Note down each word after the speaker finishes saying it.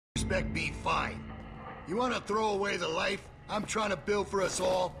expect me fine. You wanna throw away the life I'm trying to build for us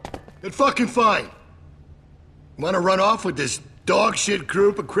all? Then fucking fine. Wanna run off with this dog shit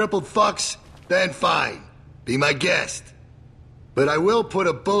group of crippled fucks? Then fine. Be my guest. But I will put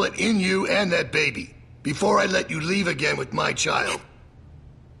a bullet in you and that baby before I let you leave again with my child.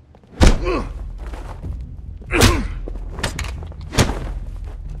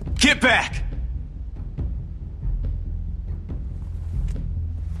 Get back!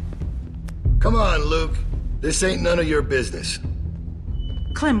 Come on, Luke. This ain't none of your business.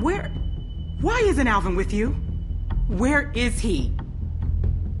 Clem, why isn't Alvin with you? Where is he?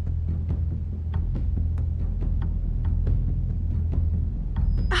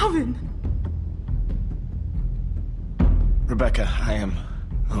 Alvin! Rebecca,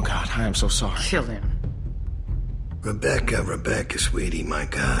 oh God, I am so sorry. Kill him. Rebecca, sweetie, my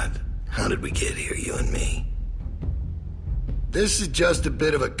God. How did we get here, you and me? This is just a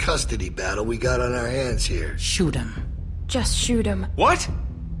bit of a custody battle we got on our hands here. Shoot him. Just shoot him. What?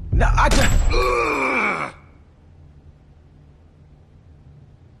 No, Ugh!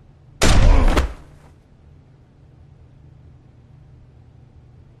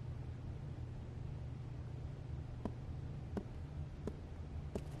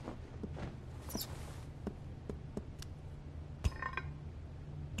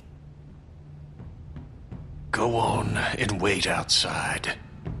 Go on and wait outside.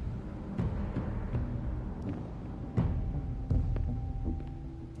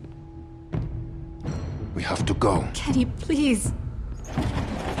 We have to go. Kenny, please.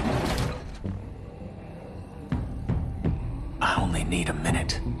 I only need a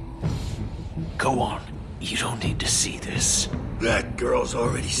minute. Go on. You don't need to see this. That girl's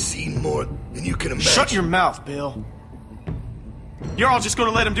already seen more than you can imagine. Shut your mouth, Bill. You're all just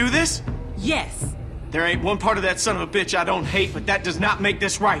gonna let him do this? Yes. There ain't one part of that son of a bitch I don't hate, but that does not make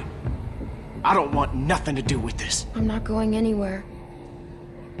this right. I don't want nothing to do with this. I'm not going anywhere.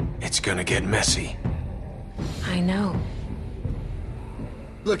 It's gonna get messy. I know.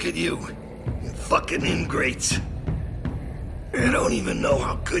 Look at you fucking ingrates. I don't even know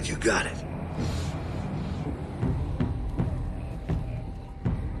how good you got it.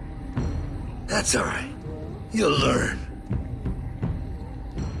 That's alright. You'll learn.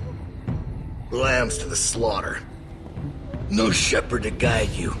 Lambs to the slaughter. No shepherd to guide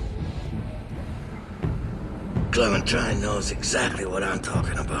you. Clementine knows exactly what I'm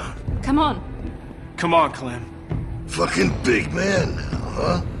talking about. Come on. Come on, Clem. Fucking big man now,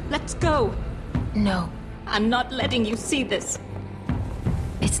 huh? Let's go. No, I'm not letting you see this.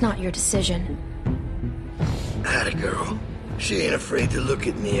 it's not your decision. Atta girl. She ain't afraid to look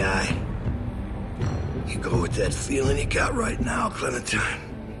it in the eye. You go with that feeling you got right now, Clementine.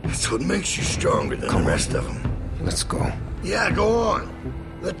 That's what makes you stronger than the rest of them. Let's go. Yeah, go on.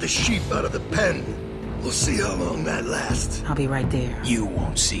 Let the sheep out of the pen. We'll see how long that lasts. I'll be right there. You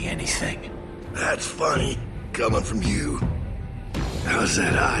won't see anything. That's funny, coming from you. How's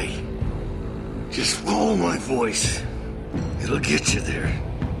that eye? Just follow my voice. It'll get you there.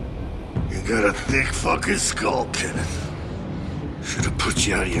 You got a thick fucking skull, Kenneth. Should have put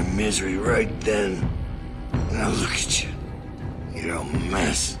you out of your misery right then. Now look at you. You're a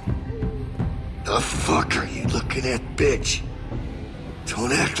mess. The fuck are you looking at, bitch?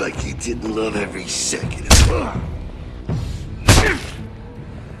 Don't act like you didn't love every second of it.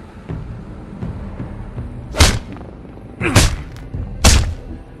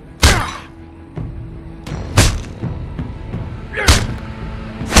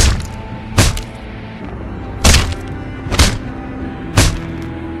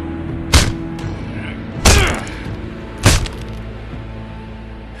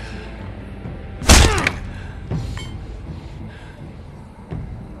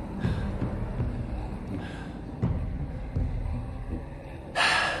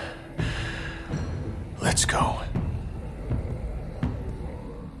 Let's go.